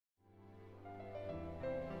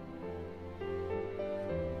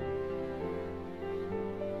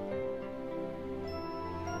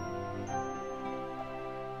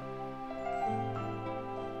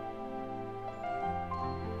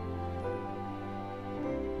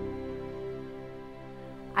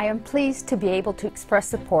I am pleased to be able to express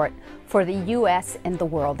support for the US and the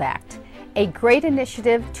World Act, a great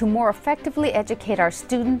initiative to more effectively educate our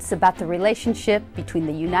students about the relationship between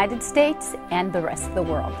the United States and the rest of the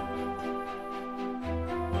world.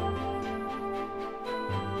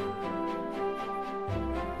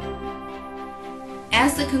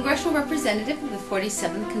 As the congressional representative of the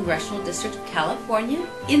 47th Congressional District of California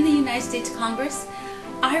in the United States Congress,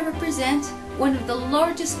 I represent one of the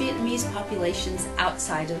largest Vietnamese populations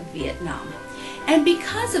outside of Vietnam. And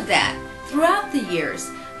because of that, throughout the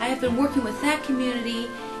years, I have been working with that community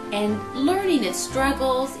and learning its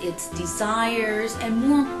struggles, its desires, and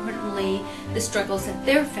more importantly, the struggles that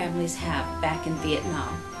their families have back in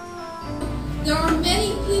Vietnam. There are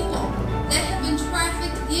many people that have been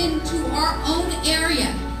trafficked into our own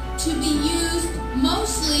area to be used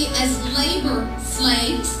mostly as labor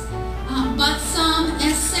slaves, but some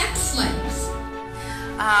as sex slaves.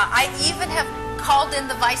 I even have called in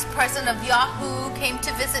the vice president of Yahoo, came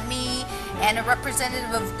to visit me, and a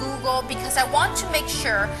representative of Google, because I want to make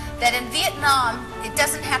sure that in Vietnam it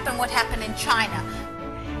doesn't happen what happened in China.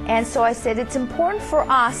 And so I said it's important for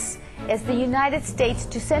us as the United States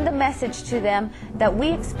to send a message to them that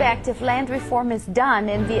we expect, if land reform is done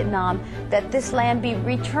in Vietnam, that this land be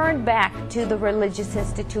returned back to the religious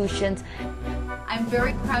institutions. I'm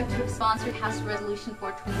very proud to have sponsored House Resolution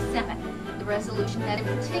 427, the resolution that in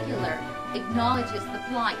particular acknowledges the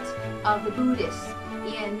plight of the Buddhists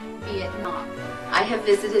in Vietnam. I have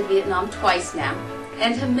visited Vietnam twice now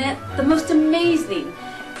and have met the most amazing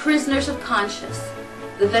prisoners of conscience,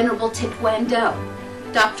 the Venerable Thich Van Do,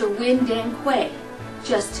 Dr. Nguyen Dan Quay,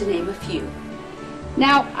 just to name a few.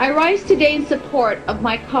 Now, I rise today in support of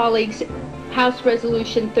my colleagues' House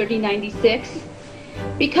Resolution 3096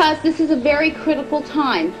 because this is a very critical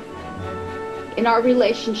time in our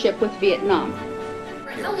relationship with Vietnam.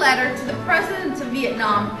 Written a letter to the president of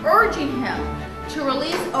Vietnam urging him to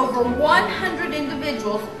release over 100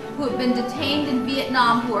 individuals who have been detained in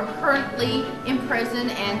Vietnam, who are currently in prison,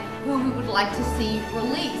 and who we would like to see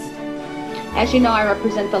released. As you know, I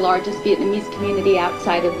represent the largest Vietnamese community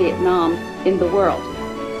outside of Vietnam in the world.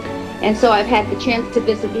 And so I've had the chance to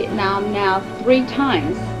visit Vietnam now 3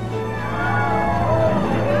 times.